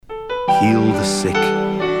heal the sick,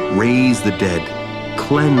 raise the dead,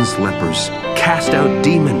 cleanse lepers, cast out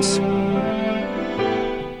demons.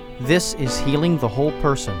 This is Healing the Whole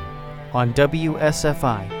Person on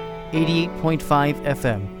WSFI 88.5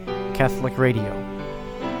 FM Catholic Radio.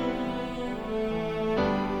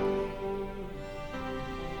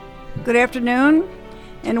 Good afternoon,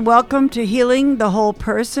 and welcome to Healing the Whole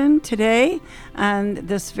Person today on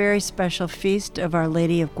this very special feast of Our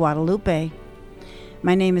Lady of Guadalupe.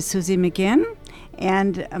 My name is Susie McGinn,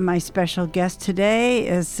 and my special guest today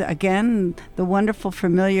is, again, the wonderful,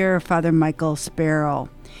 familiar Father Michael Sparrow.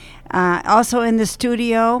 Also in the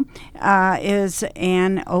studio is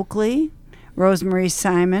Ann Oakley, Rosemary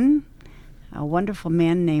Simon, a wonderful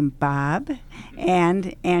man named Bob,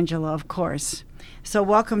 and Angela, of course. So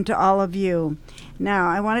welcome to all of you. Now,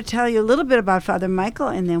 I want to tell you a little bit about Father Michael,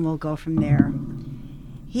 and then we'll go from there.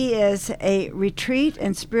 He is a retreat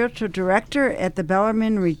and spiritual director at the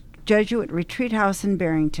Bellarmine Jesuit Retreat House in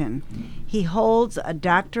Barrington. He holds a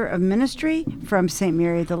Doctor of Ministry from St.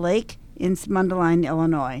 Mary of the Lake in Mundelein,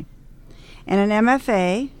 Illinois, and an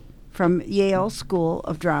MFA from Yale School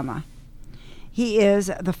of Drama. He is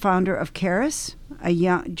the founder of Charis, a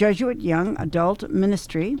Jesuit young adult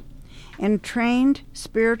ministry, and trained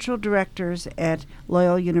spiritual directors at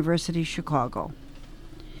Loyola University Chicago.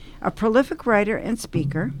 A prolific writer and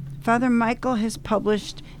speaker, Father Michael has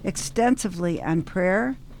published extensively on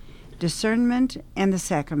prayer, discernment, and the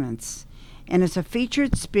sacraments, and is a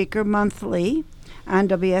featured speaker monthly on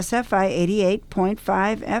WSFI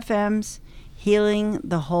 88.5 FM's Healing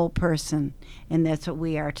the Whole Person, and that's what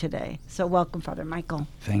we are today. So welcome, Father Michael.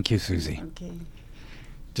 Thank you, Susie. Okay.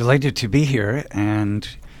 Delighted to be here, and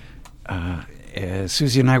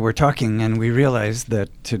Susie and I were talking, and we realized that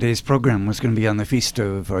today's program was going to be on the feast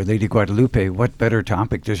of Our Lady Guadalupe. What better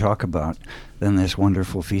topic to talk about than this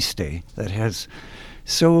wonderful feast day that has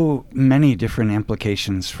so many different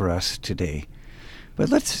implications for us today. But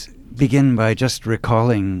let's begin by just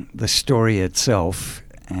recalling the story itself,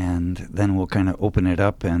 and then we'll kind of open it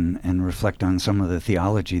up and reflect on some of the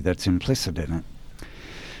theology that's implicit in it.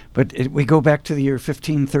 But we go back to the year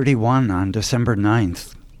 1531 on December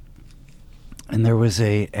 9th. And there was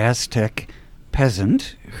a Aztec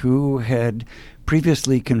peasant who had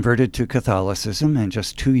previously converted to Catholicism, and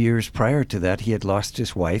just 2 years prior to that, he had lost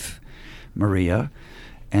his wife, Maria,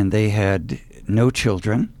 and they had no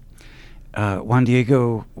children. Juan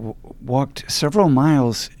Diego walked several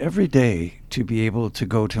miles every day to be able to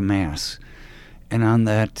go to Mass. And on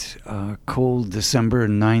that cold December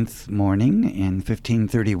 9th morning in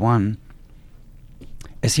 1531,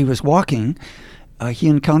 as he was walking, he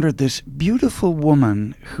encountered this beautiful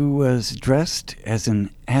woman who was dressed as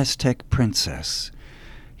an Aztec princess.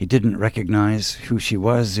 He didn't recognize who she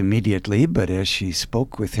was immediately, but as she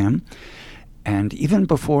spoke with him, and even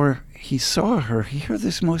before he saw her, he heard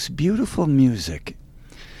this most beautiful music.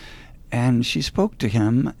 And she spoke to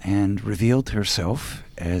him and revealed herself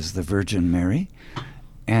as the Virgin Mary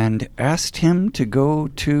and asked him to go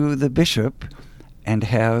to the bishop and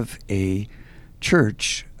have a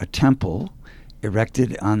church, a temple,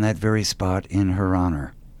 erected on that very spot in her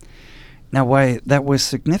honor. Now, why that was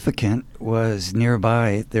significant was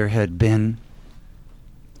nearby there had been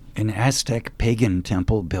an Aztec pagan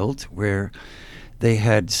temple built where they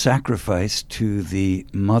had sacrificed to the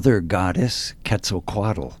mother goddess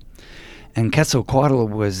Quetzalcoatl. And Quetzalcoatl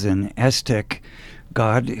was an Aztec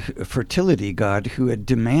god, a fertility god, who had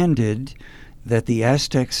demanded that the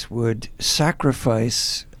Aztecs would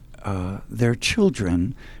sacrifice their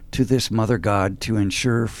children to this mother god to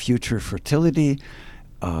ensure future fertility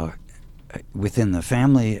within the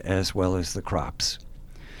family as well as the crops.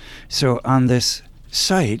 So on this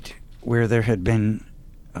site where there had been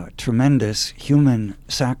tremendous human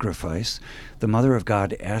sacrifice, the Mother of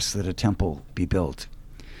God asked that a temple be built.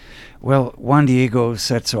 Well, Juan Diego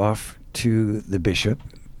sets off to the bishop.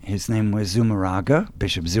 His name was Zumarraga,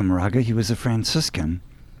 Bishop Zumarraga. He was a Franciscan.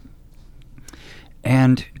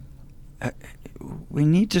 And we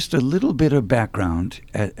need just a little bit of background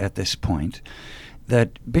at this point,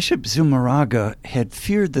 that Bishop Zumarraga had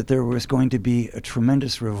feared that there was going to be a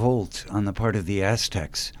tremendous revolt on the part of the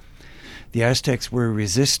Aztecs. The Aztecs were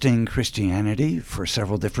resisting Christianity for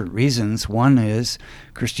several different reasons. One is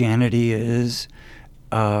Christianity has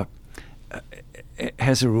a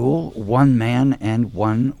rule, one man and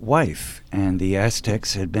one wife, and the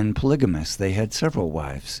Aztecs had been polygamous. They had several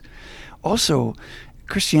wives. Also,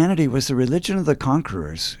 Christianity was the religion of the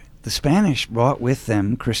conquerors. The Spanish brought with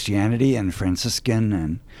them Christianity and Franciscan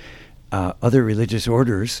and other religious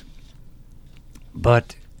orders,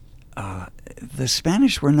 but the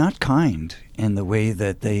Spanish were not kind in the way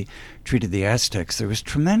that they treated the Aztecs. There was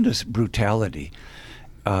tremendous brutality,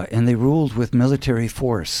 and they ruled with military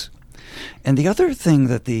force. And the other thing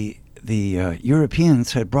that the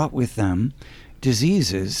Europeans had brought with them,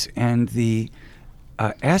 diseases, and the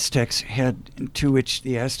Aztecs had, to which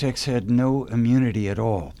the Aztecs had no immunity at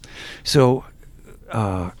all. So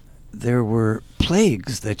there were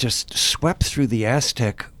plagues that just swept through the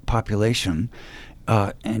Aztec population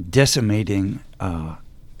and decimating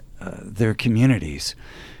their communities.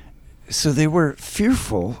 So they were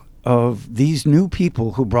fearful of these new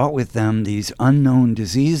people who brought with them these unknown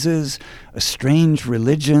diseases, a strange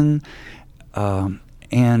religion,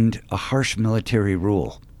 and a harsh military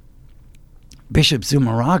rule. Bishop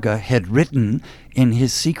Zumarraga had written in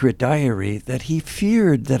his secret diary that he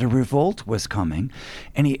feared that a revolt was coming,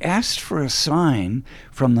 and he asked for a sign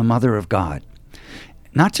from the Mother of God.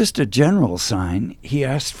 Not just a general sign, he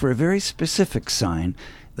asked for a very specific sign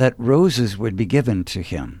that roses would be given to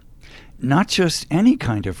him. Not just any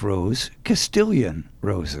kind of rose, Castilian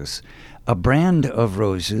roses, a brand of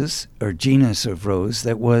roses, or genus of rose,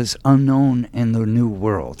 that was unknown in the New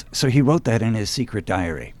World. So he wrote that in his secret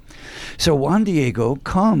diary. So Juan Diego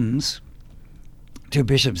comes to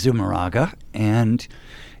Bishop Zumarraga, and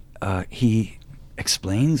he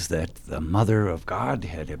explains that the Mother of God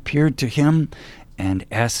had appeared to him and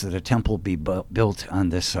asked that a temple be built on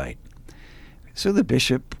this site. So the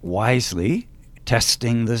bishop wisely,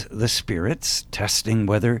 testing the spirits, testing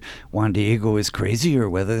whether Juan Diego is crazy or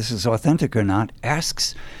whether this is authentic or not,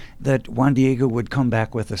 asks that Juan Diego would come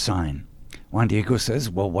back with a sign. Juan Diego says,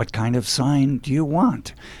 well, what kind of sign do you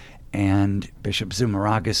want? And Bishop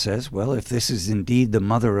Zumarraga says, well, if this is indeed the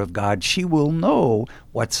Mother of God, she will know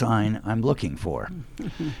what sign I'm looking for.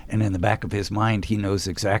 And in the back of his mind, he knows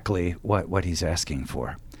exactly what he's asking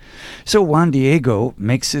for. So Juan Diego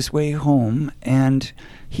makes his way home, and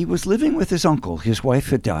he was living with his uncle. His wife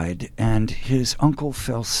had died, and his uncle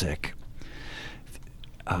fell sick.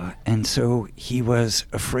 And so he was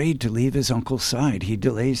afraid to leave his uncle's side. He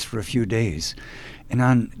delays for a few days. And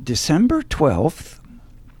on December 12th,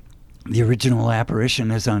 the original apparition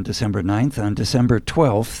is on December 9th. On December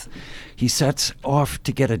 12th, he sets off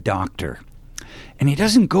to get a doctor. And he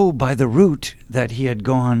doesn't go by the route that he had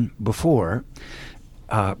gone before,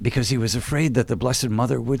 because he was afraid that the Blessed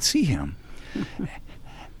Mother would see him.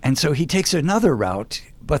 And so he takes another route,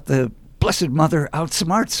 but the Blessed Mother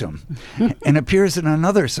outsmarts him and appears in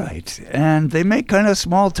another site. And they make kind of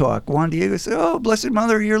small talk. Juan Diego says, oh, Blessed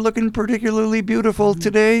Mother, you're looking particularly beautiful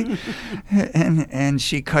today. And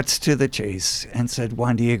she cuts to the chase and said,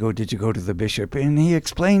 Juan Diego, did you go to the bishop? And he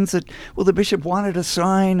explains that, well, the bishop wanted a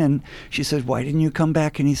sign. And she said, why didn't you come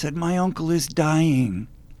back? And he said, my uncle is dying.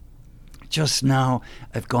 Just now,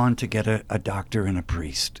 I've gone to get a doctor and a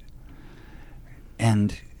priest.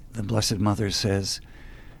 And the Blessed Mother says,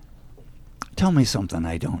 tell me something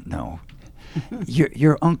I don't know.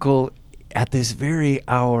 Your uncle at this very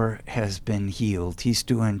hour has been healed. He's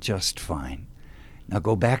doing just fine. Now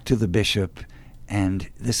go back to the bishop, and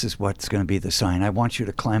this is what's going to be the sign. I want you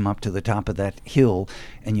to climb up to the top of that hill,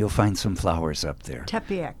 and you'll find some flowers up there.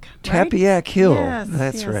 Tepeyac, Tepeyac Hill. Yes,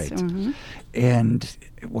 That's yes. right. Mm-hmm. And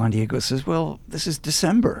Juan Diego says, well, this is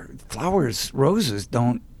December. Flowers, roses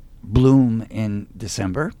don't bloom in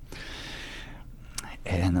December.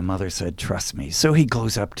 And the mother said, trust me. So he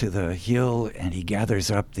goes up to the hill and he gathers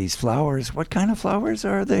up these flowers. What kind of flowers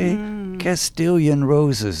are they? Castilian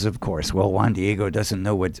roses, of course. Well, Juan Diego doesn't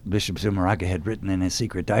know what Bishop Zumarraga had written in his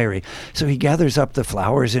secret diary. So he gathers up the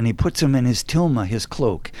flowers and he puts them in his tilma, his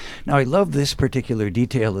cloak. Now, I love this particular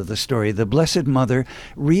detail of the story. The Blessed Mother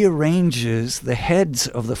rearranges the heads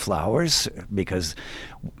of the flowers because,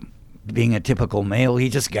 being a typical male, he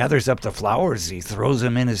just gathers up the flowers. He throws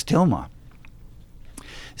them in his tilma.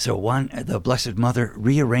 So the Blessed Mother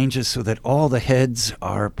rearranges so that all the heads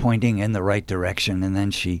are pointing in the right direction, and then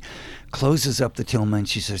she closes up the tilma and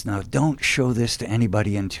she says, now don't show this to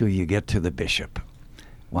anybody until you get to the bishop.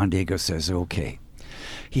 Juan Diego says, okay.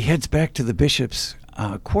 He heads back to the bishop's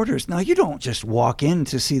quarters. Now, you don't just walk in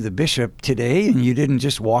to see the bishop today, and you didn't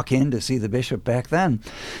just walk in to see the bishop back then.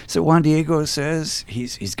 So Juan Diego says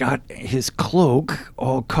he's got his cloak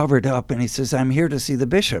all covered up, and he says, I'm here to see the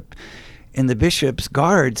bishop. And the bishop's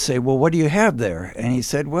guards say, well, what do you have there? And he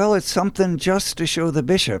said, well, it's something just to show the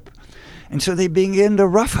bishop. And so they begin to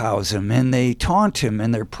roughhouse him, and they taunt him,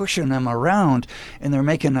 and they're pushing him around, and they're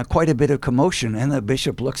making quite a bit of commotion. And the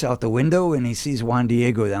bishop looks out the window, and he sees Juan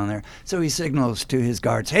Diego down there. So he signals to his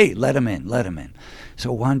guards, hey, let him in, let him in.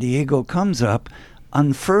 So Juan Diego comes up,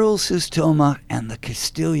 unfurls his tilma, and the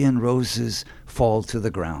Castilian roses fall to the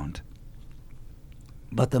ground.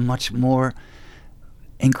 But the much more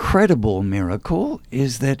incredible miracle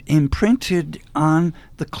is that imprinted on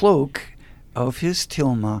the cloak of his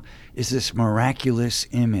tilma is this miraculous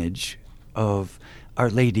image of Our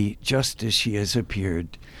Lady just as she has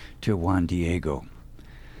appeared to Juan Diego.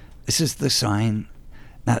 This is the sign.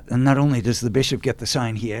 Not only does the bishop get the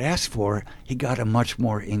sign he had asked for, he got a much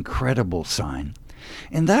more incredible sign.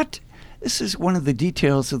 And this is one of the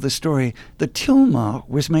details of the story. The tilma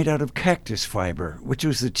was made out of cactus fiber, which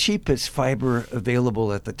was the cheapest fiber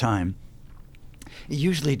available at the time. It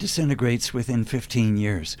usually disintegrates within 15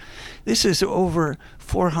 years. This is over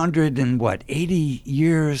 480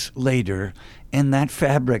 years later, and that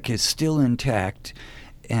fabric is still intact.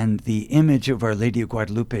 And the image of Our Lady of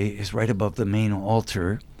Guadalupe is right above the main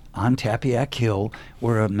altar on Tapiac Hill,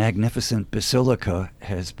 where a magnificent basilica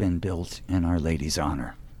has been built in Our Lady's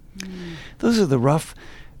honor. Those are the rough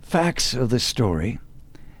facts of the story.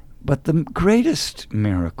 But the greatest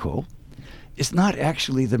miracle is not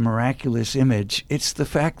actually the miraculous image. It's the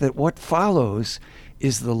fact that what follows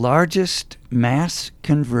is the largest mass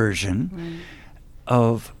conversion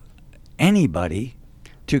of anybody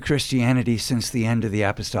to Christianity since the end of the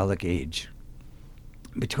apostolic age.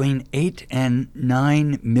 Between 8 and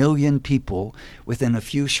 9 million people within a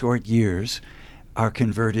few short years are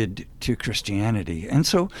converted to Christianity. And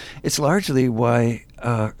so it's largely why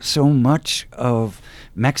so much of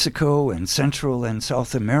Mexico and Central and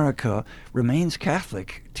South America remains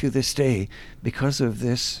Catholic to this day, because of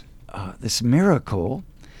this miracle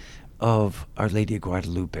of Our Lady of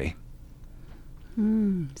Guadalupe.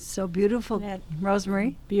 So beautiful. That-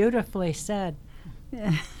 Rosemary? Beautifully said.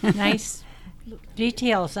 Nice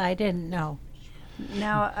details I didn't know.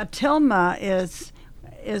 Now, a tilma is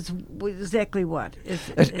exactly what?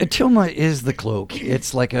 A tilma is the cloak.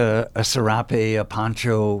 It's like a serape, a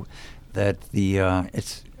poncho that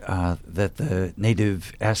that the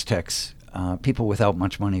native Aztecs, people without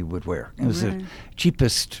much money, would wear. It was the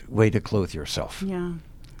cheapest way to clothe yourself. Yeah.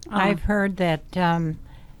 I've heard that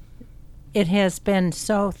it has been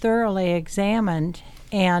so thoroughly examined,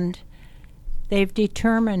 and they've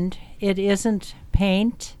determined it isn't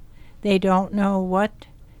paint. They don't know what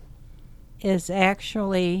is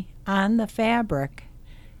actually on the fabric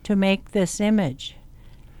to make this image.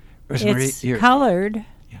 Rosemary, It's colored,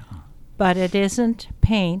 but it isn't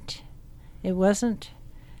paint. It wasn't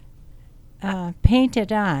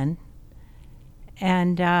painted on.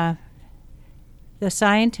 And the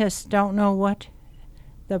scientists don't know what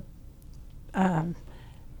the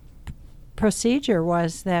procedure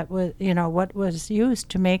was that was, what was used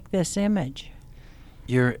to make this image.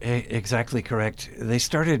 You're exactly correct. They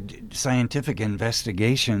started scientific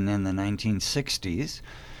investigation in the 1960s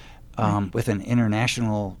with an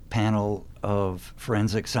international panel of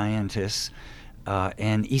forensic scientists,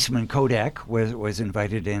 and Eastman Kodak was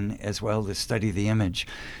invited in as well to study the image.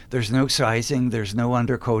 There's no sizing, there's no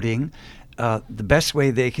undercoating. The best way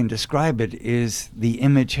they can describe it is the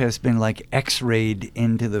image has been like X-rayed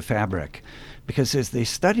into the fabric. Because as they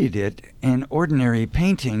studied it, in ordinary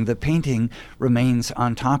painting, the painting remains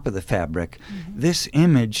on top of the fabric. This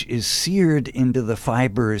image is seared into the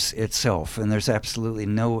fibers itself, and there's absolutely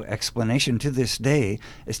no explanation to this day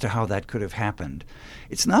as to how that could have happened.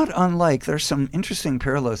 It's not unlike, there's some interesting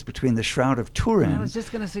parallels between the Shroud of Turin I was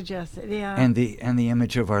just going to suggest it, yeah. and the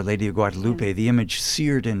image of Our Lady of Guadalupe, the image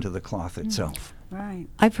seared into the cloth itself. Right.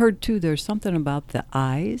 I've heard, too, there's something about the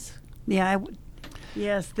eyes. Yeah,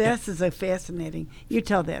 yes, this is a fascinating. You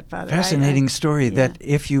tell that, Father. Fascinating story yeah. that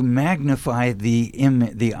if you magnify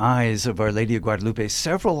the eyes of Our Lady of Guadalupe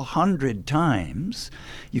several hundred times,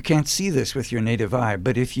 you can't see this with your native eye,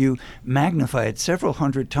 but if you magnify it several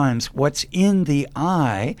hundred times, what's in the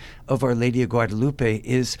eye of Our Lady of Guadalupe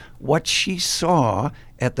is what she saw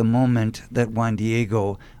at the moment that Juan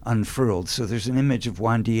Diego unfurled. So there's an image of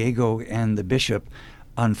Juan Diego and the bishop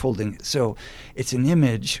unfolding. So it's an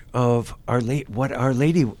image of what Our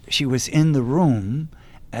Lady, she was in the room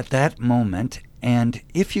at that moment, and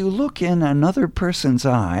if you look in another person's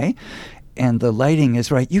eye and the lighting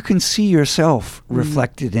is right, you can see yourself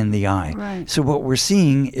reflected in the eye. Right. So what we're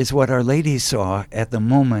seeing is what Our Lady saw at the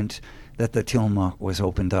moment that the tilma was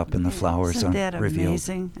opened up and the flowers Isn't that revealed.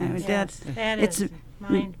 amazing? I mean, Yes, that it's is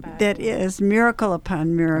mind-boggling. that is miracle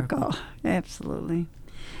upon miracle. Absolutely.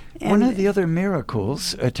 One And- of the other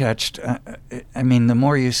miracles attached, the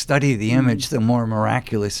more you study the image, the more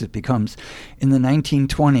miraculous it becomes. In the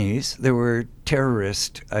 1920s, there were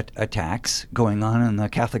terrorist attacks going on, and the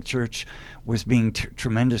Catholic Church was being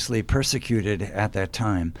tremendously persecuted at that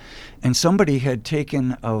time. And somebody had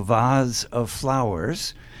taken a vase of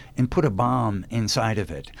flowers and put a bomb inside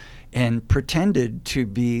of it and pretended to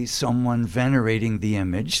be someone venerating the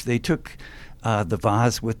image. They took the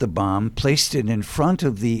vase with the bomb, placed it in front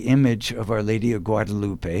of the image of Our Lady of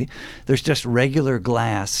Guadalupe. There's just regular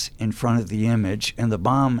glass in front of the image, and the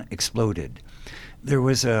bomb exploded. There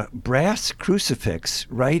was a brass crucifix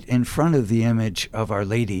right in front of the image of Our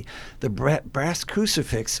Lady. The brass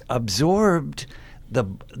crucifix absorbed the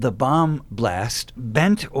bomb blast,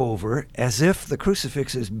 bent over as if the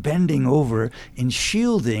crucifix is bending over and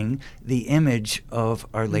shielding the image of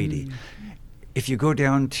Our Lady. If you go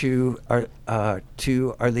down to Our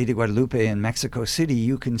Lady Guadalupe in Mexico City,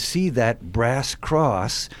 you can see that brass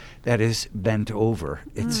cross that is bent over.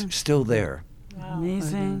 It's still there. Wow.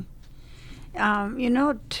 Amazing.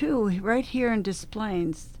 Too, right here in Des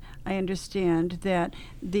Plaines, I understand that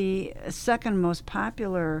the second most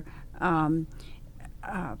popular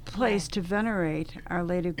place to venerate Our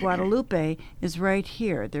Lady of Guadalupe is right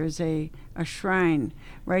here. There's a shrine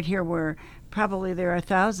right here where probably there are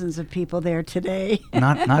thousands of people there today.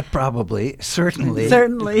 Not probably, certainly.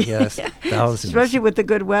 Certainly. Yes, thousands. Especially with the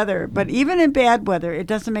good weather. But even in bad weather, it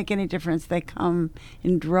doesn't make any difference. They come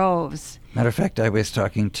in droves. Matter of fact, I was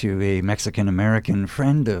talking to a Mexican-American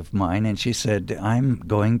friend of mine, and she said, I'm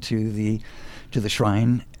going to the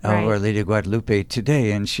shrine of Our Lady of Guadalupe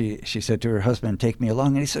today. And she said to her husband, take me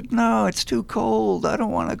along. And he said, no, it's too cold. I don't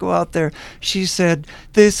want to go out there. She said,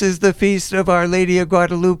 this is the feast of Our Lady of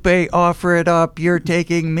Guadalupe. Offer it up. You're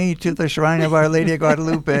taking me to the shrine of Our Lady of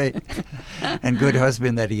Guadalupe. And good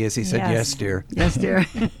husband that he is, he said, yes, dear. Yes, dear.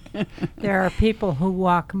 There are people who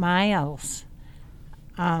walk miles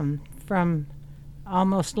from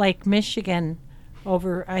almost Lake Michigan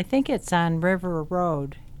over, I think it's on River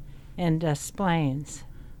Road in Des Plaines,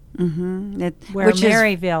 where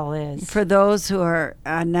Maryville is. For those who are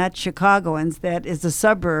not Chicagoans, that is a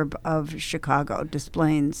suburb of Chicago, Des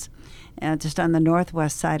Plaines, just on the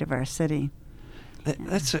northwest side of our city.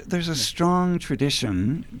 There's a strong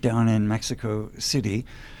tradition down in Mexico City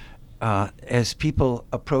as people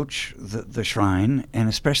approach the shrine, and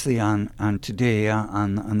especially on today,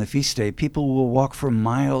 on the feast day, people will walk for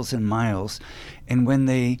miles and miles, and when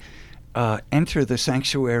they enter the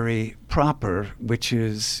sanctuary proper, which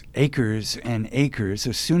is acres and acres,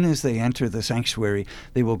 as soon as they enter the sanctuary,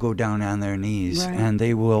 they will go down on their knees, and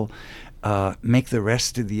they will make the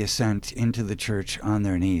rest of the ascent into the church on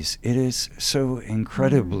their knees. It is so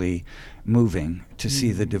incredibly moving to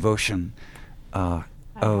see the devotion I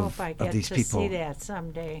of hope I get these to people. see that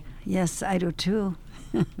someday. Yes, I do too.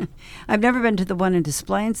 I've never been to the one in Des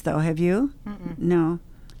Plaines, though. Have you? No.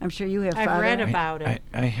 I'm sure you have, I've Father. read about it.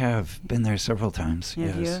 I have been there several times.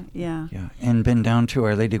 Have yes. you? Yeah. Yeah, and been down to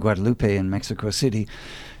Our Lady Guadalupe in Mexico City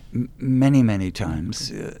many, many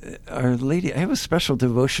times. Our Lady, I have a special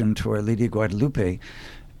devotion to Our Lady Guadalupe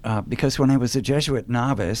because when I was a Jesuit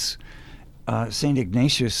novice, St.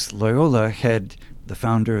 Ignatius Loyola had, the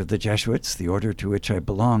founder of the Jesuits, the order to which I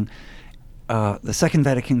belong, the Second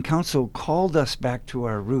Vatican Council called us back to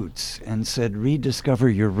our roots and said, rediscover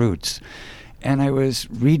your roots. And I was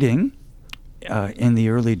reading in the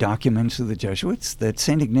early documents of the Jesuits that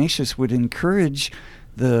St. Ignatius would encourage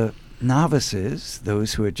the novices,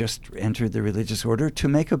 those who had just entered the religious order, to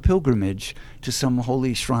make a pilgrimage to some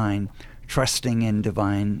holy shrine, trusting in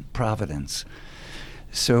divine providence.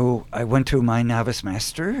 So I went to my novice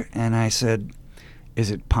master and I said,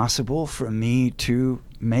 is it possible for me to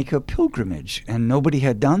make a pilgrimage? And nobody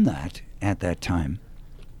had done that at that time.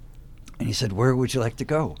 And he said, where would you like to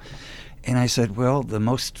go? And I said, well, the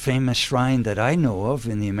most famous shrine that I know of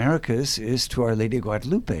in the Americas is to Our Lady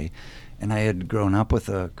Guadalupe. And I had grown up with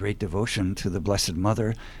a great devotion to the Blessed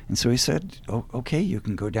Mother. And so he said, oh, okay, you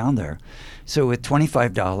can go down there. So with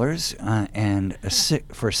 $25 and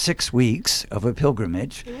for 6 weeks of a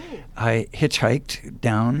pilgrimage, I hitchhiked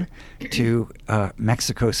down to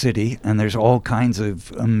Mexico City. And there's all kinds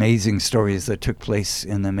of amazing stories that took place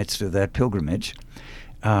in the midst of that pilgrimage.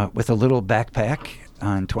 With a little backpack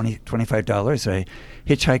on $25, I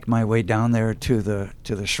hitchhiked my way down there to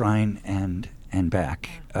the shrine and back.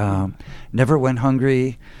 Never went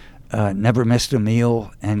hungry, never missed a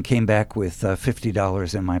meal, and came back with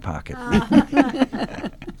 $50 in my pocket.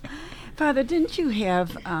 Father, didn't you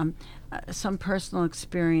have some personal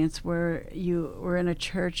experience where you were in a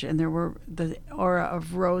church and there were the aura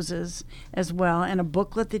of roses as well, and a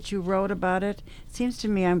booklet that you wrote about it? It seems to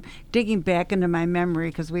me, I'm digging back into my memory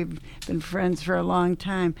because we've been friends for a long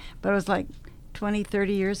time, but it was like 20,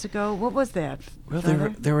 30 years ago. What was that? Well,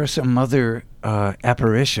 there were some other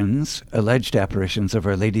apparitions, alleged apparitions of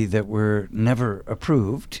Our Lady that were never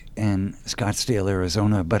approved in Scottsdale,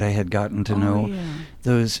 Arizona, but I had gotten to know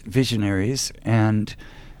those visionaries and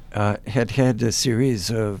had a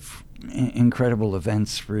series of incredible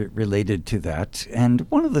events related to that. And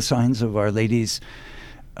one of the signs of Our Lady's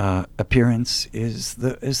appearance is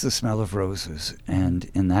the smell of roses. And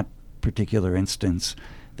in that particular instance,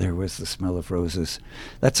 there was the smell of roses.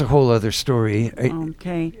 That's a whole other story.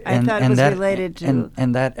 Okay. I thought it was related to...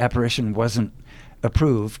 And that apparition wasn't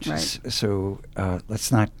approved. Right. So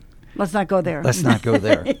let's not go there. Let's not go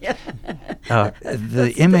there.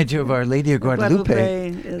 The image of Our Lady of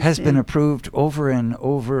Guadalupe has been approved over and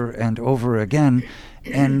over and over again.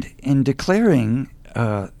 And in declaring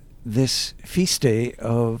this feast day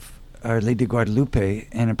of Our Lady of Guadalupe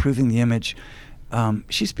and approving the image,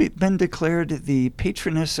 she's been declared the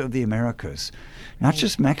patroness of the Americas. Not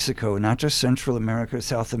just Mexico, not just Central America,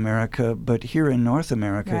 South America, but here in North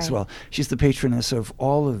America as well. She's the patroness of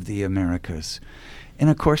all of the Americas. And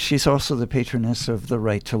of course, she's also the patroness of the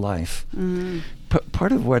right to life. Mm.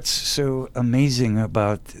 Part of what's so amazing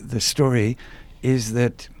about the story is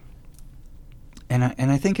that, and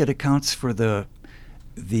I think it accounts for the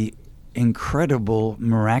incredible,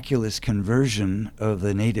 miraculous conversion of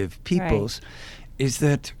the native peoples, is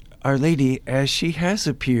that Our Lady, as she has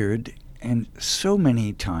appeared and so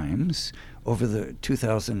many times over the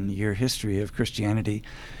 2,000-year history of Christianity,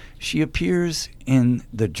 she appears in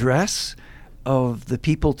the dress of the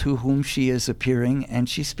people to whom she is appearing, and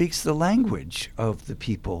she speaks the language of the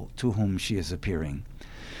people to whom she is appearing.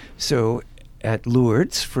 So at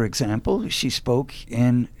Lourdes, for example, she spoke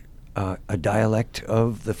in a dialect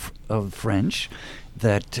of French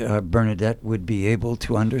that Bernadette would be able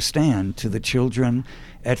to understand. To the children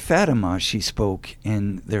at Fatima, she spoke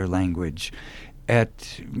in their language. At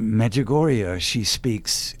Medjugorje, she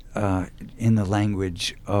speaks in the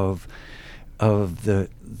language of the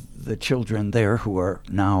children there who are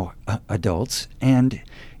now adults. And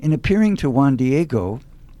in appearing to Juan Diego,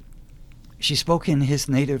 she spoke in his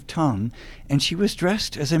native tongue, and she was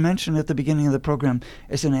dressed, as I mentioned at the beginning of the program,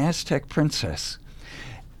 as an Aztec princess.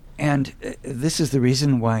 And this is the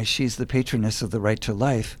reason why she's the patroness of the right to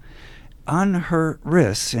life. On her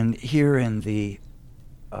wrists, and here in the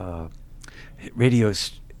radio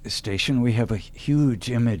station, we have a huge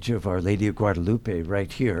image of Our Lady of Guadalupe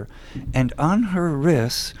right here. And on her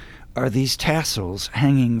wrists are these tassels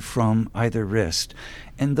hanging from either wrist.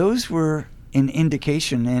 And those were an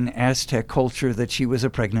indication in Aztec culture that she was a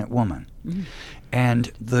pregnant woman. Mm-hmm.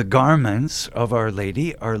 And the garments of Our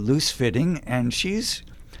Lady are loose-fitting, and she's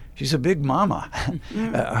a big mama.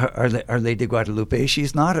 Our Lady of Guadalupe.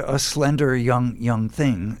 She's not a slender young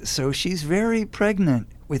thing, so she's very pregnant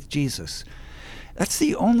with Jesus. That's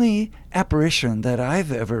the only apparition that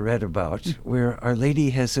I've ever read about where Our Lady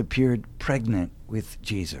has appeared pregnant with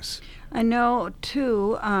Jesus. I know,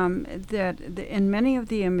 too, that in many of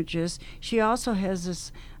the images, she also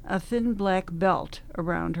has a thin black belt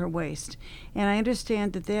around her waist. And I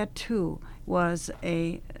understand that, too, was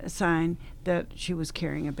a sign that she was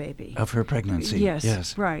carrying a baby. Of her pregnancy.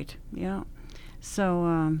 Yes. Right, yeah.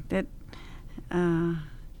 So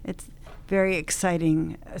it's very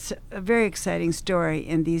exciting, a very exciting story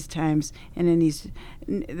in these times, and in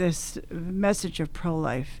this message of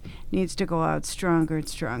pro-life needs to go out stronger and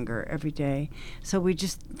stronger every day. So we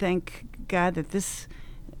just thank God that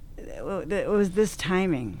it was this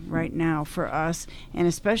timing right now for us, and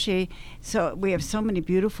especially, so we have so many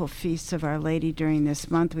beautiful feasts of Our Lady during this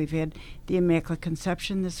month. We've had the Immaculate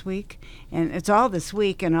Conception this week, and it's all this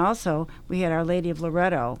week, and also we had Our Lady of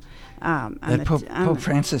Loretto. Pope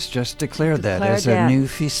Francis just declared that as a new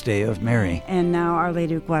feast day of Mary. And now Our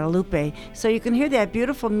Lady of Guadalupe. So you can hear that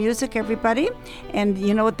beautiful music, everybody, and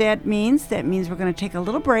you know what that means? That means we're going to take a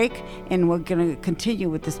little break, and we're going to continue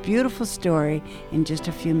with this beautiful story in just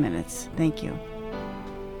a few minutes. Thank you.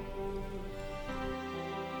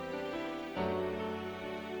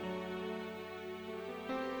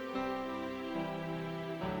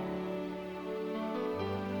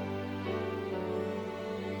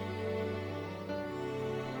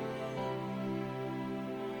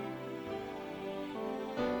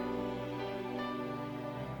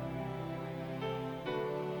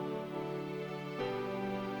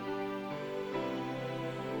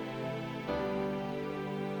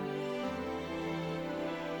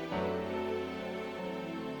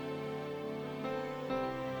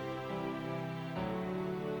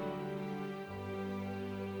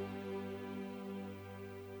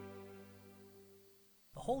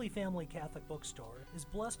 The Holy Family Catholic Bookstore is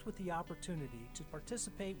blessed with the opportunity to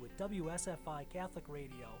participate with WSFI Catholic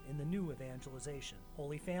Radio in the new evangelization.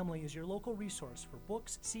 Holy Family is your local resource for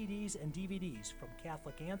books, CDs, and DVDs from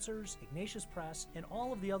Catholic Answers, Ignatius Press, and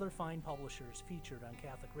all of the other fine publishers featured on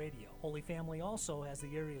Catholic Radio. Holy Family also has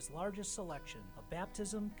the area's largest selection of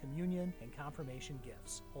baptism, communion, and confirmation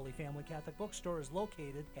gifts. Holy Family Catholic Bookstore is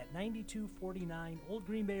located at 9249 Old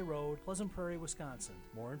Green Bay Road, Pleasant Prairie, Wisconsin.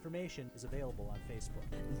 More information is available on Facebook.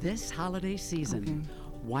 This holiday season,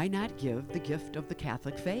 why not give the gift of the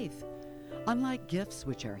Catholic faith? Unlike gifts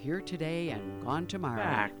which are here today and gone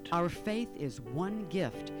tomorrow, our faith is one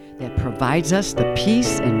gift that provides us the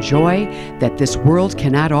peace and joy that this world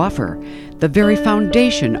cannot offer, the very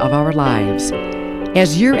foundation of our lives.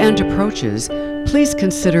 As year-end approaches, please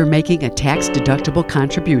consider making a tax-deductible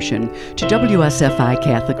contribution to WSFI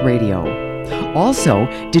Catholic Radio. Also,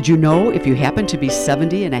 did you know if you happen to be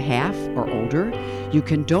 70 and a half or older, you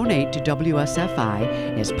can donate to WSFI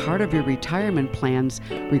as part of your retirement plan's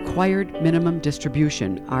required minimum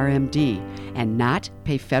distribution, RMD, and not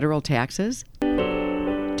pay federal taxes?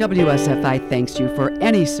 WSFI thanks you for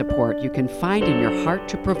any support you can find in your heart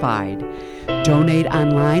to provide. Donate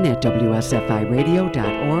online at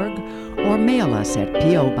WSFIRadio.org or mail us at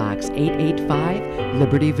P.O. Box 885,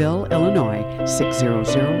 Libertyville, Illinois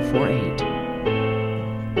 60048.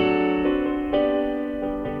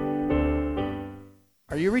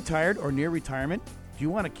 Are you retired or near retirement? Do you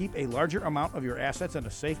want to keep a larger amount of your assets in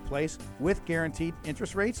a safe place with guaranteed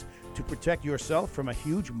interest rates to protect yourself from a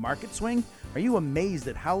huge market swing? Are you amazed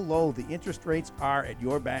at how low the interest rates are at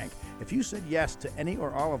your bank? If you said yes to any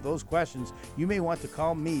or all of those questions, you may want to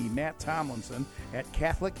call me, Matt Tomlinson, at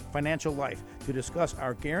Catholic Financial Life to discuss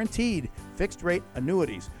our guaranteed fixed rate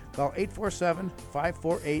annuities. Call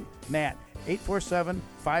 847-548-MATT,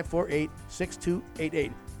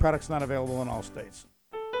 847-548-6288. Products not available in all states.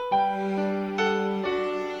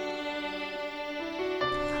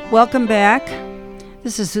 Welcome back.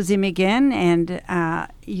 This is Susie McGinn, and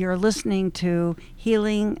you're listening to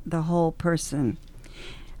Healing the Whole Person.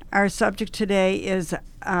 Our subject today is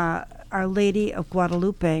Our Lady of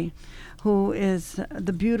Guadalupe, who is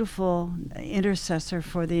the beautiful intercessor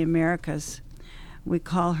for the Americas. We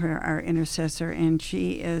call her our intercessor, and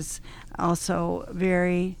she is also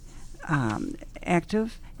very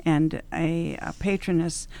active and a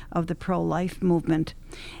patroness of the pro-life movement.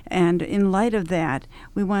 And in light of that,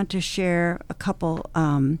 we want to share a couple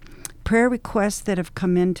prayer requests that have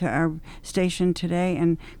come into our station today,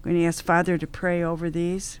 and I'm going to ask Father to pray over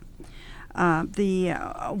these. The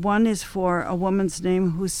one is for a woman's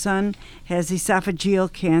name whose son has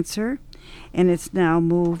esophageal cancer, and it's now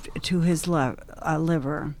moved to his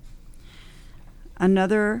liver.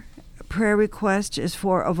 Another prayer request is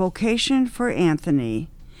for a vocation for Anthony,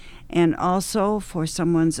 and also for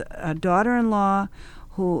someone's daughter-in-law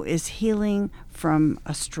who is healing from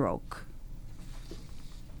a stroke.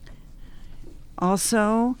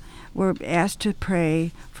 Also, we're asked to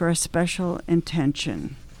pray for a special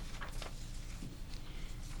intention.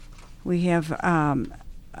 We have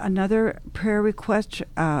another prayer request,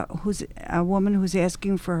 who's a woman who's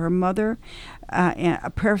asking for her mother,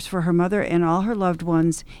 prayers for her mother and all her loved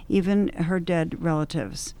ones, even her dead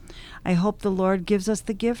relatives. I hope the Lord gives us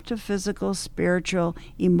the gift of physical, spiritual,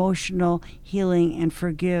 emotional healing and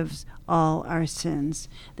forgives all our sins.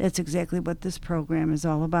 That's exactly what this program is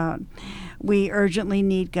all about. We urgently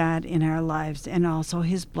need God in our lives and also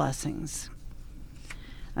His blessings.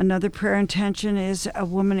 Another prayer intention is a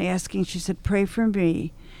woman asking, she said, pray for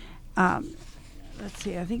me. Let's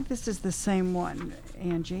see, I think this is the same one,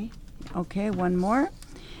 Angie. Okay, one more.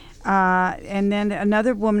 And then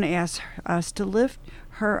another woman asked us to lift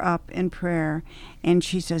her up in prayer, and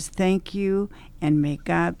she says, thank you, and may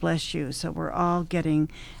God bless you. So we're all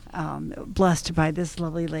getting blessed by this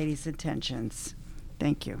lovely lady's intentions.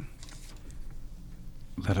 Thank you.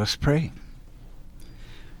 Let us pray.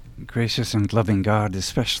 Gracious and loving God,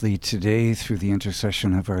 especially today through the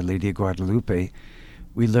intercession of Our Lady of Guadalupe,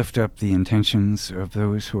 we lift up the intentions of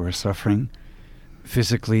those who are suffering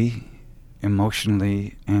physically,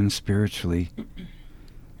 emotionally, and spiritually.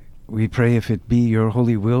 We pray, if it be your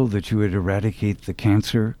holy will, that you would eradicate the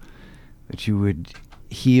cancer, that you would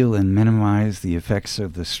heal and minimize the effects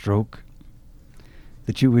of the stroke,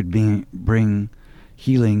 that you would bring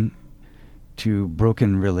healing to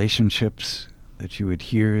broken relationships, that you would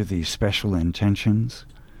hear the special intentions,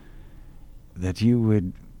 that you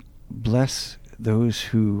would bless those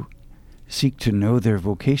who seek to know their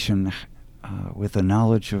vocation with a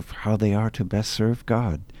knowledge of how they are to best serve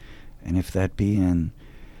God. And if that be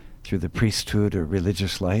through the priesthood or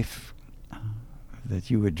religious life, that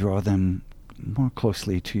you would draw them more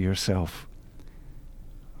closely to yourself.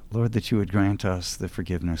 Lord, that you would grant us the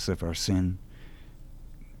forgiveness of our sin,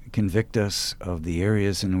 convict us of the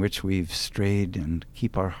areas in which we've strayed, and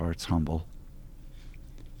keep our hearts humble.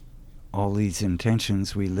 All these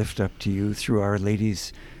intentions we lift up to you through Our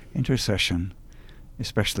Lady's intercession.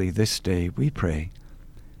 Especially this day, we pray.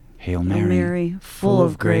 Hail Mary, Mary, full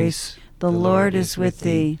of grace, the Lord is with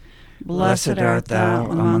thee. Blessed art thou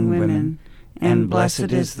among women, and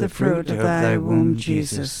blessed is the fruit of thy womb,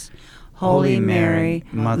 Jesus. Holy Mary,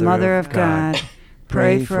 Mother of God,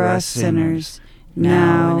 pray for us sinners,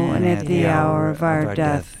 now and at the hour of our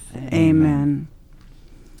death. Amen.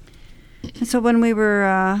 And so when we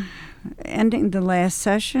were ending the last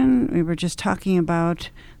session, we were just talking about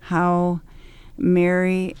how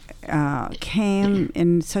Mary came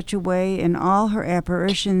in such a way, in all her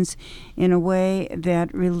apparitions, in a way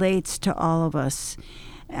that relates to all of us,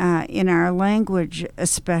 in our language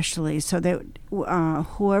especially, so that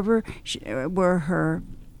whoever were her,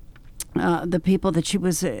 the people that she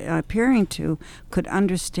was appearing to, could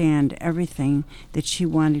understand everything that she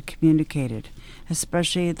wanted communicated,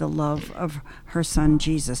 especially the love of her son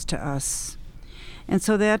Jesus to us. And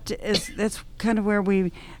so that's kind of where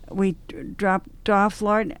we dropped off,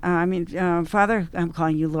 Lord. Father, I'm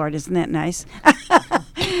calling you Lord. Isn't that nice?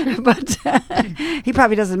 But he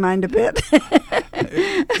probably doesn't mind a bit.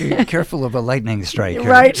 Careful of a lightning strike.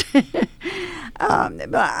 Right.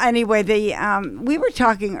 But anyway, we were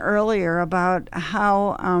talking earlier about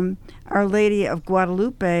how Our Lady of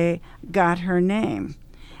Guadalupe got her name.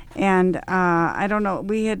 And I don't know,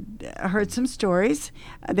 we had heard some stories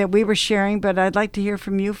that we were sharing, but I'd like to hear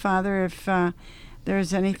from you, Father, if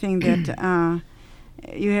there's anything that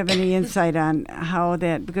you have any insight on how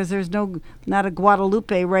that, because there's not a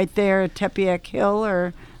Guadalupe right there at Tepeyac Hill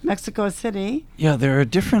or Mexico City. Yeah, there are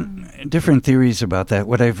different theories about that.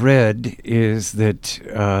 What I've read is that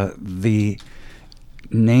the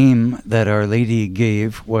name that Our Lady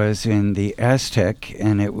gave was in the Aztec,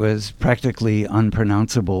 and it was practically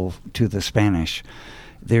unpronounceable to the Spanish.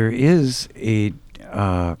 There is a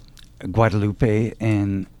Guadalupe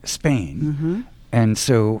in Spain, and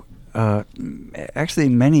so actually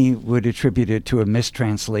many would attribute it to a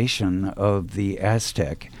mistranslation of the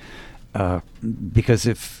Aztec, because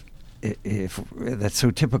if that's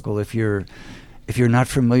so typical, if you're not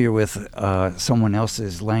familiar with someone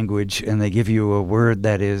else's language and they give you a word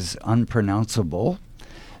that is unpronounceable,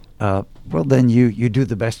 well, then you do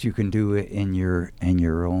the best you can do in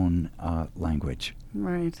your own language.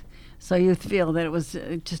 Right. So you feel that it was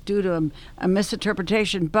just due to a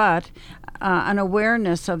misinterpretation, but an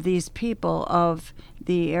awareness of these people of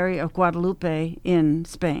the area of Guadalupe in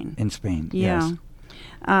Spain. In Spain, yeah. Yes.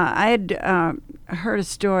 I had heard a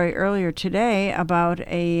story earlier today about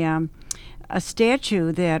a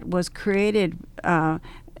statue that was created by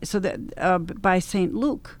St.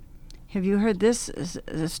 Luke. Have you heard this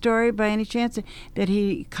story by any chance? That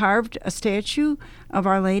he carved a statue of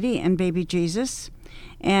Our Lady and baby Jesus,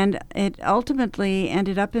 and it ultimately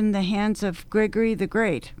ended up in the hands of Gregory the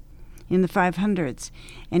Great in the 500s.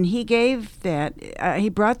 And he gave that, he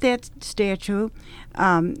brought that statue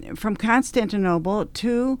from Constantinople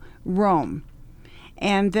to Rome.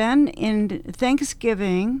 And then in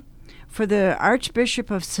Thanksgiving, for the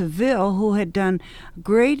Archbishop of Seville, who had done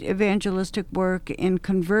great evangelistic work in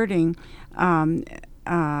converting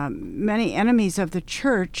many enemies of the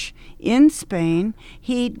church in Spain,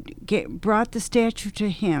 he brought the statue to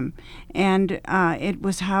him, and it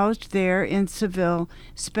was housed there in Seville,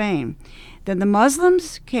 Spain. Then the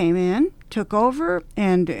Muslims came in, took over,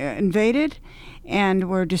 and invaded, and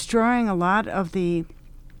were destroying a lot of the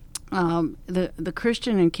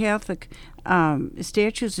Christian and Catholic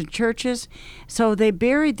statues and churches, so they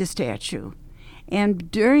buried the statue.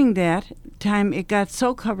 And during that time, it got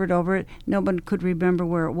so covered over, no one could remember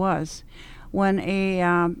where it was. When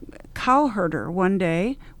a cow herder one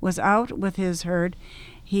day was out with his herd,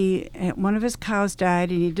 one of his cows died,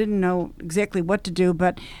 and he didn't know exactly what to do,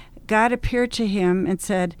 but God appeared to him and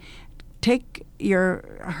said, "Take your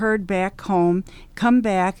herd back home, come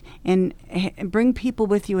back and bring people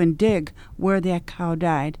with you and dig where that cow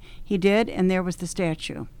died." He did, and there was the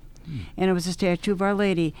statue. And it was a statue of Our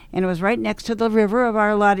Lady, and it was right next to the river of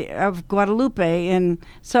of Guadalupe. And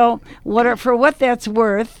so, for what that's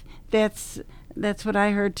worth, that's what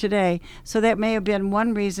I heard today. So that may have been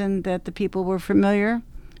one reason that the people were familiar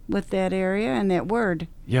with that area and that word.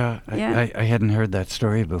 Yeah, I hadn't heard that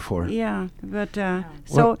story before. Yeah, but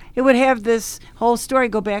so it would have this whole story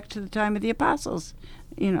go back to the time of the apostles,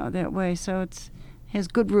 that way. So it has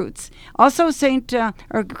good roots. Also,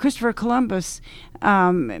 Christopher Columbus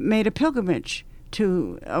made a pilgrimage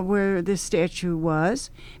to where this statue was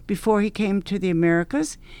before he came to the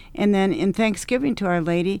Americas, and then in Thanksgiving to Our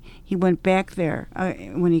Lady, he went back there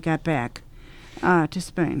when he got back to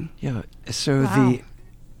Spain. Yeah. So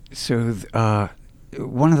Wow.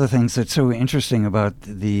 One of the things that's so interesting about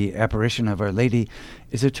the apparition of Our Lady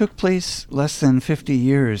is it took place less than 50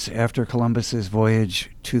 years after Columbus's voyage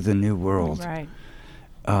to the New World. Right.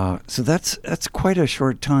 So that's quite a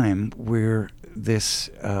short time where this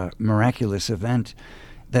miraculous event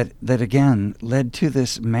that again led to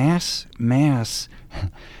this mass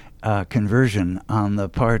conversion on the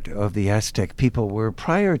part of the Aztec people, where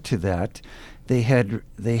prior to that they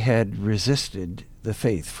had resisted the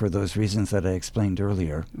faith for those reasons that I explained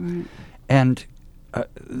earlier. Right. And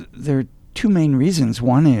there are two main reasons.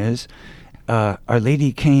 One is Our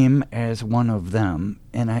Lady came as one of them,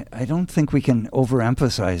 and I don't think we can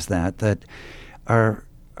overemphasize that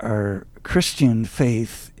our Christian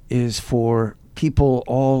faith is for people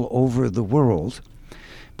all over the world,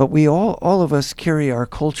 but we all of us carry our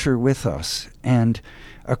culture with us, and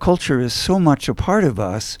our culture is so much a part of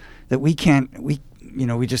us that we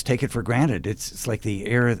just take it for granted. It's like the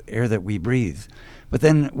air that we breathe. But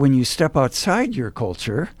then when you step outside your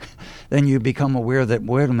culture, then you become aware that,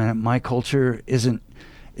 wait a minute, my culture is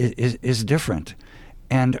different.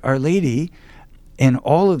 And Our Lady, in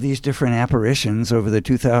all of these different apparitions over the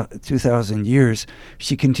 2,000 years,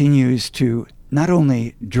 she continues to not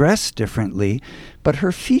only dress differently, but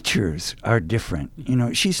her features are different.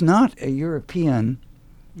 She's not a European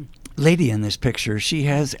lady in this picture. She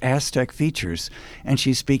has Aztec features, and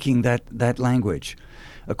she's speaking that language.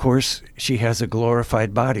 Of course, she has a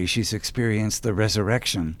glorified body. She's experienced the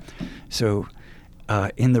resurrection. So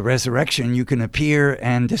in the resurrection, you can appear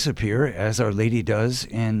and disappear, as Our Lady does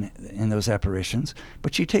in those apparitions.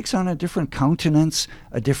 But she takes on a different countenance,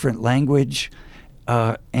 a different language,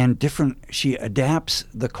 and she adapts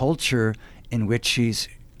the culture in which she's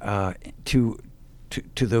to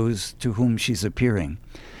those to whom she's appearing.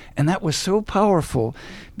 And that was so powerful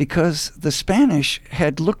because the Spanish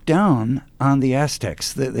had looked down on the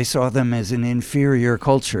Aztecs. They saw them as an inferior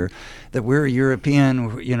culture, that we're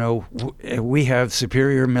European, we have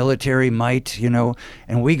superior military might,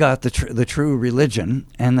 and we got the true religion,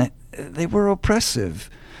 and that they were oppressive.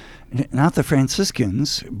 Not the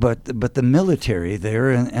Franciscans, but the military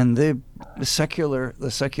there and the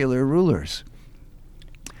secular rulers.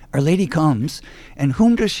 Our Lady comes, and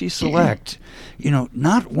whom does she select?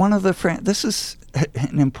 Not one of the this is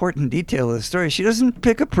an important detail of the story. She doesn't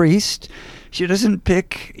pick a priest. She doesn't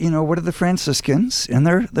pick, what are the Franciscans? And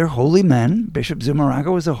they're holy men. Bishop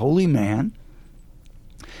Zumarraga was a holy man.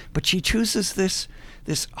 But she chooses this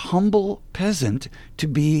humble peasant to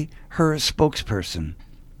be her spokesperson.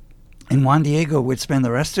 And Juan Diego would spend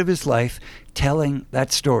the rest of his life telling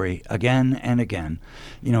that story again and again.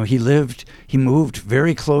 He moved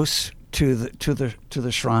very close to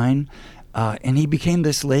the shrine, and he became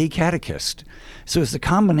this lay catechist. So it's the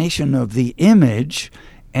combination of the image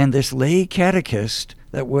and this lay catechist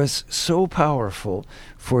that was so powerful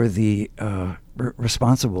for the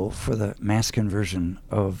responsible for the mass conversion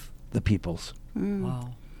of the peoples. Mm. Wow.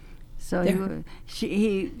 So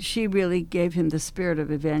she really gave him the spirit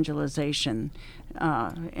of evangelization,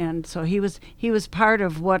 and so he was part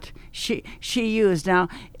of what she used. Now,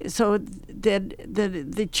 so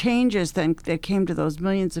the changes then that came to those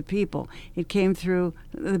millions of people, it came through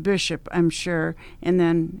the bishop, I'm sure, and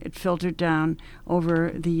then it filtered down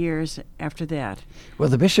over the years after that. Well,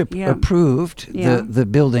 the bishop approved the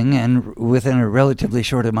building, and within a relatively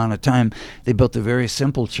short amount of time, they built a very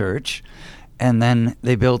simple church. And then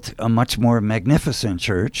they built a much more magnificent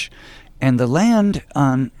church. And the land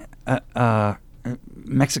on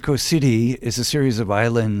Mexico City is a series of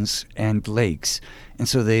islands and lakes. And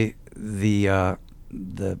so the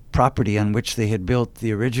property on which they had built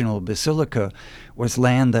the original basilica was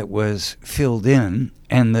land that was filled in.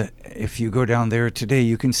 And if you go down there today,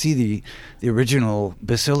 you can see the original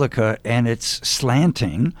basilica, and it's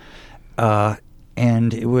slanting.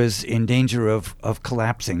 And it was in danger of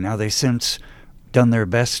collapsing. Now, they've since done their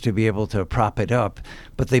best to be able to prop it up,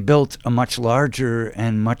 but they built a much larger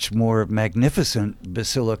and much more magnificent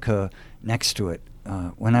basilica next to it.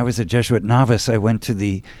 When I was a Jesuit novice, I went to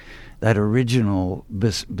that original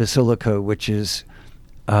basilica, which is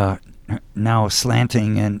now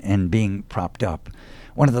slanting and being propped up.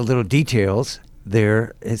 One of the little details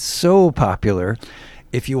there is so popular.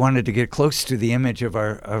 If you wanted to get close to the image of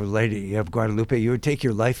Our Lady of Guadalupe, you would take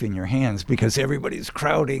your life in your hands because everybody's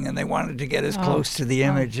crowding and they wanted to get as close to the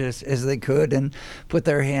image as they could and put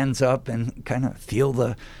their hands up and kind of feel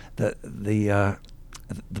the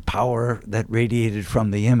power that radiated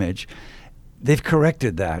from the image. they've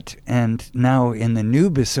corrected that, and now in the new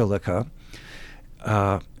basilica,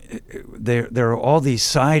 there are all these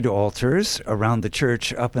side altars around the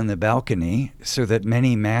church up in the balcony so that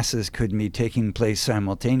many masses could be taking place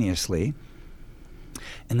simultaneously.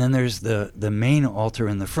 And then there's the main altar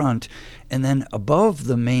in the front, and then above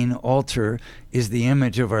the main altar is the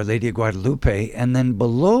image of Our Lady of Guadalupe, and then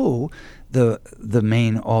below the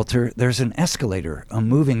main altar there's an escalator, a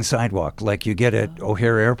moving sidewalk like you get at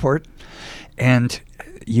O'Hare Airport, and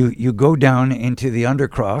you go down into the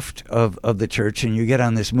undercroft of the church, and you get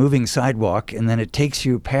on this moving sidewalk, and then it takes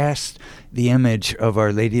you past the image of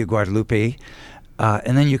Our Lady of Guadalupe.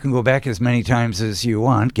 And then you can go back as many times as you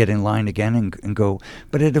want, get in line again and go.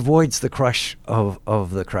 But it avoids the crush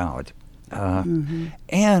of the crowd.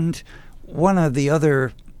 And one of the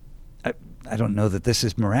other, I don't know that this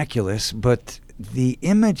is miraculous, but the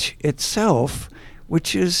image itself,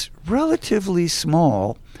 which is relatively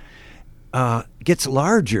small, gets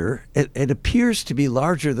larger. It appears to be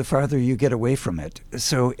larger the farther you get away from it.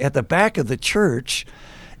 So at the back of the church,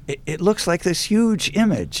 it looks like this huge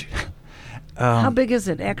image. How big is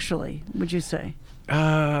it actually, would you say?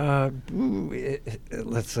 Let's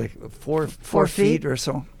say four feet or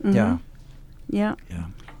so. Yeah. Yeah.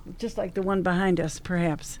 Just like the one behind us,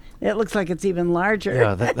 perhaps. It looks like it's even larger.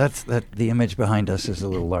 Yeah, that's the image behind us is a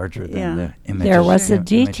little larger than the image. There was a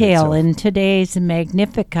detail in today's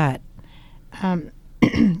Magnificat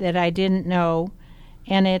that I didn't know,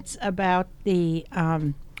 and it's about the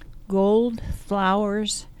gold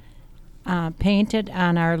flowers painted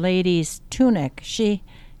on Our Lady's tunic. She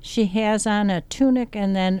has on a tunic,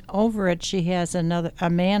 and then over it she has a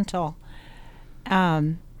mantle,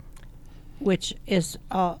 which is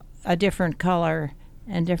a different color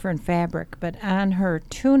and different fabric. But on her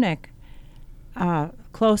tunic,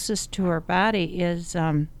 closest to her body, is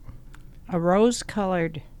a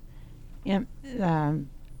rose-colored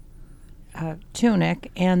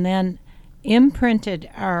tunic, and then imprinted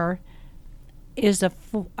is a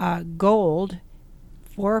gold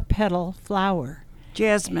 4-petal flower.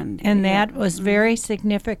 Jasmine. And that was very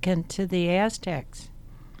significant to the Aztecs.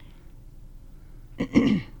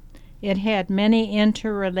 It had many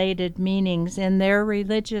interrelated meanings in their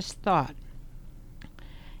religious thought.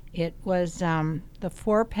 It was the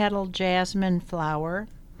 4-petal jasmine flower,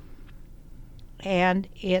 and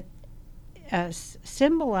it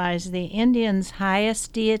symbolized the Indians'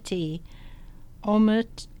 highest deity,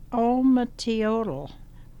 Ometeotl.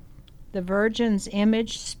 The Virgin's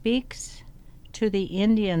image speaks to the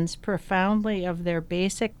Indians profoundly of their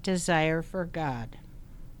basic desire for God.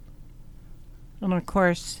 And of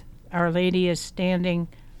course, Our Lady is standing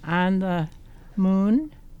on the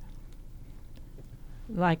moon,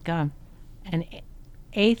 like an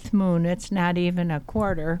eighth moon. It's not even a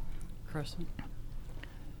quarter. Crescent.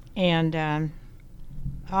 And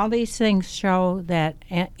all these things show that,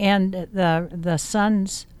 and the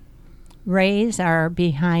sun's rays are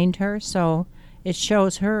behind her, so it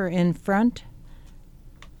shows her in front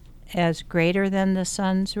as greater than the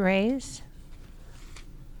sun's rays.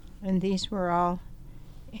 And these were all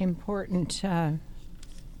important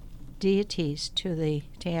deities to the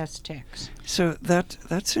Aztecs. So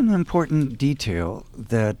that's an important detail,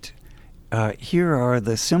 that here are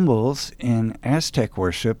the symbols in Aztec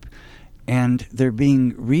worship, and they're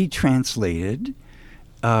being retranslated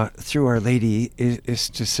through Our Lady is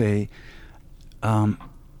to say, I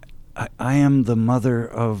am the mother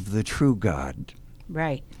of the true God.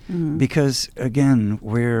 Right. Mm-hmm. Because, again,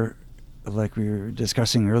 we're, like we were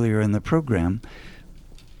discussing earlier in the program,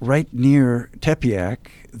 right near Tepeyac,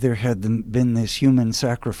 there had been this human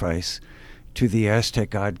sacrifice to the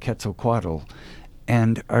Aztec god Quetzalcoatl.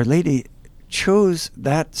 And Our Lady chose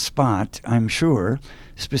that spot, I'm sure,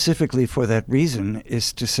 specifically for that reason,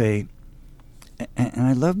 is to say, and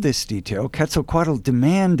I love this detail, Quetzalcoatl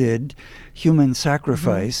demanded human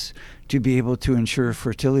sacrifice to be able to ensure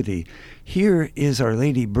fertility. Here is Our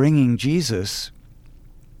Lady bringing Jesus,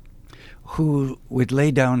 who would lay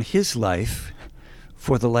down his life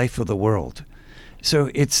for the life of the world. So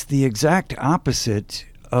it's the exact opposite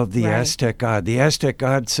of the Aztec god. The Aztec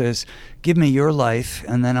god says, give me your life,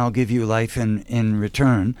 and then I'll give you life in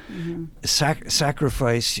return.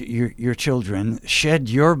 Sacrifice your children, shed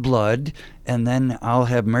your blood, and then I'll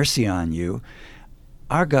have mercy on you.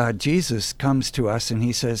 Our God, Jesus, comes to us and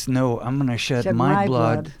he says, no, I'm going to shed my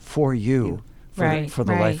blood for you, for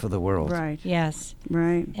the life of the world. Right. Yes.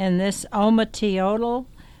 Right. And this Ometeotl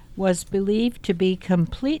was believed to be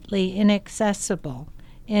completely inaccessible,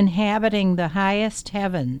 inhabiting the highest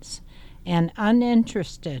heavens and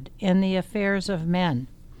uninterested in the affairs of men.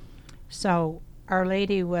 So Our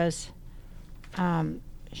Lady was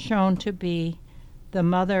shown to be the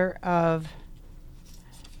mother of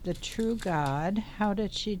the true God. How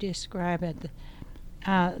did she describe it?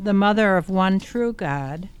 The mother of one true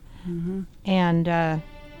God. Mm-hmm. And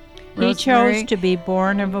he Rosemary, chose to be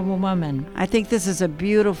born of a woman. I think this is a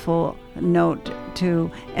beautiful note to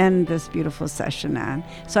end this beautiful session on.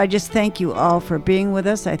 So I just thank you all for being with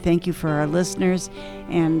us. I thank you for our listeners.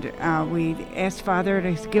 And we ask Father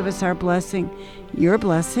to give us our blessing, your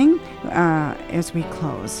blessing, as we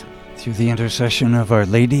close. Through the intercession of Our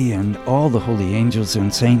Lady and all the holy angels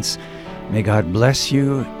and saints, may God bless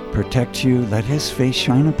you, protect you, let his face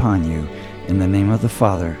shine upon you. In the name of the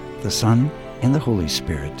Father, the Son, and the Holy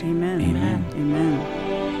Spirit. Amen. Amen. Amen.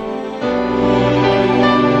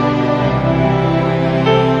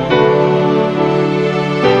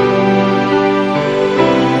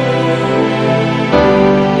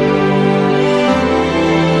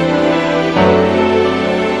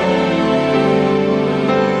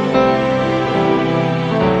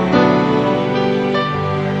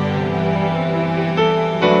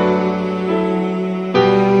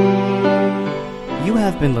 You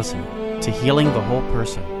have been listening to Healing the Whole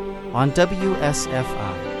Person on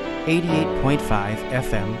WSFI 88.5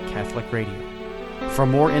 FM Catholic Radio. For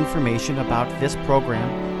more information about this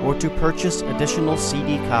program or to purchase additional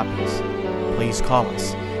CD copies, please call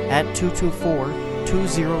us at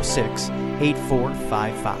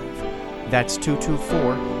 224-206-8455. That's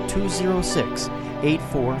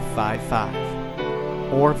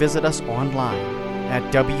 224-206-8455. Or visit us online at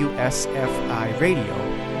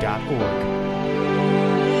WSFIRadio.org.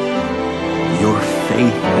 Your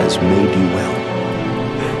faith has made you well.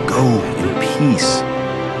 Go in peace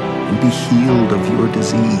and be healed of your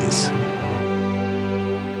disease.